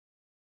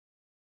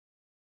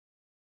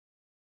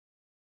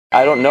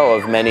I don't know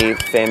of many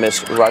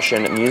famous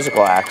Russian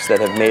musical acts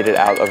that have made it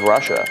out of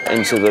Russia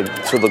into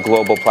the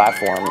global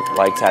platform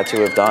like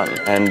t.A.T.u have done.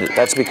 And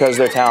that's because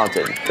they're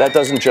talented. That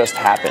doesn't just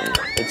happen.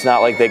 It's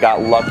not like they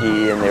got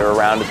lucky and they were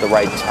around at the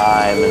right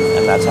time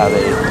and that's how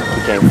they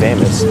became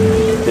famous.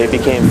 They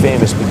became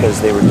famous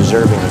because they were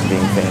deserving of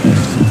being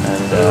famous.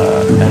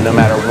 And no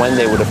matter when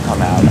they would have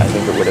come out, I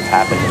think it would have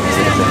happened and they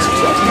would have been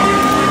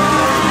successful.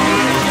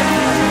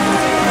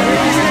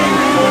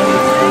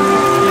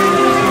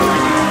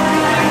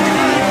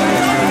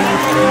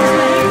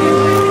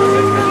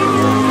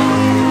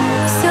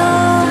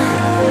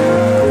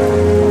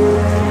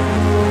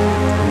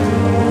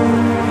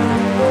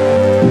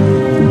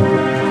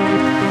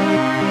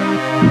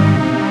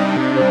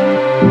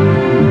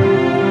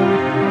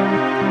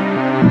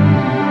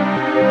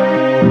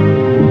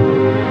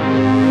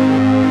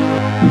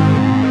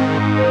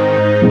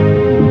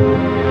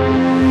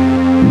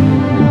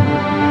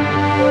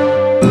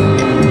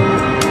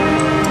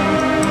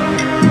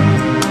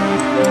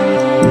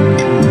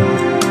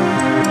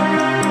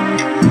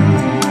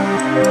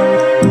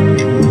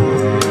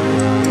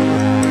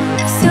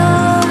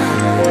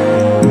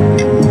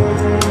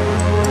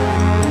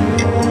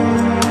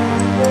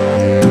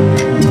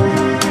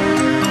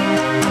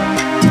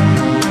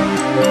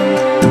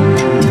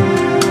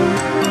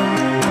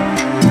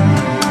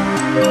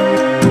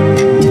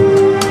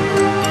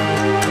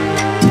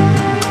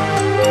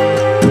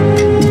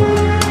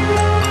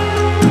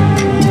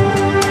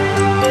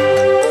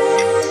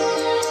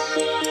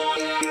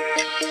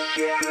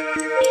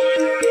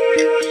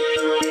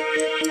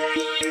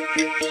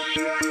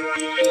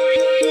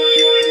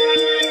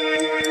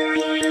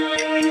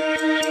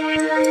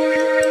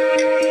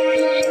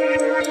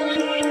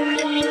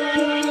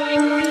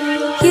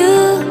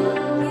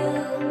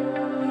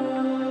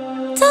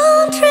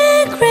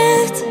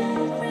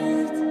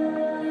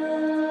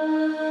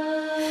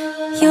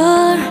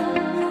 Your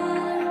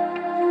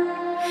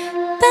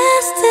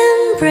best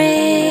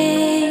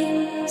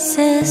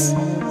embraces.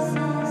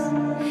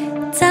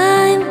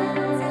 Time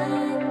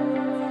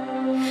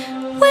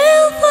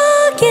will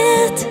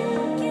forget.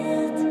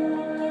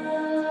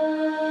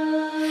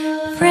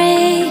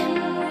 Phrases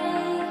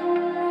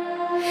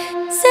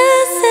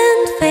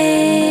and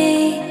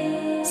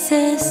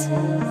faces.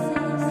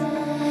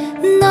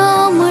 No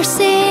more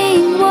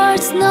saying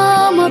words,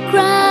 no more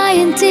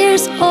crying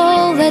tears.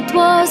 All that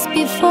was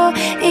before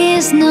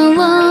is no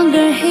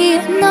longer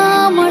here.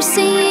 No more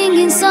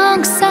singing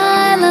songs,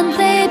 silent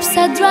lips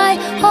are dry.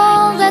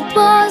 All that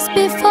was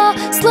before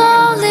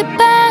slowly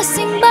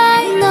passing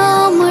by.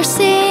 No more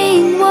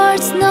saying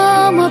words,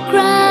 no more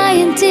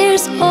crying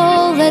tears.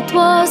 All that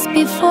was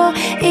before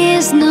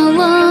is no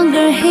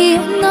longer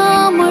here.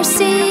 No more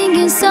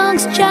singing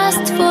songs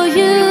just for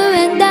you.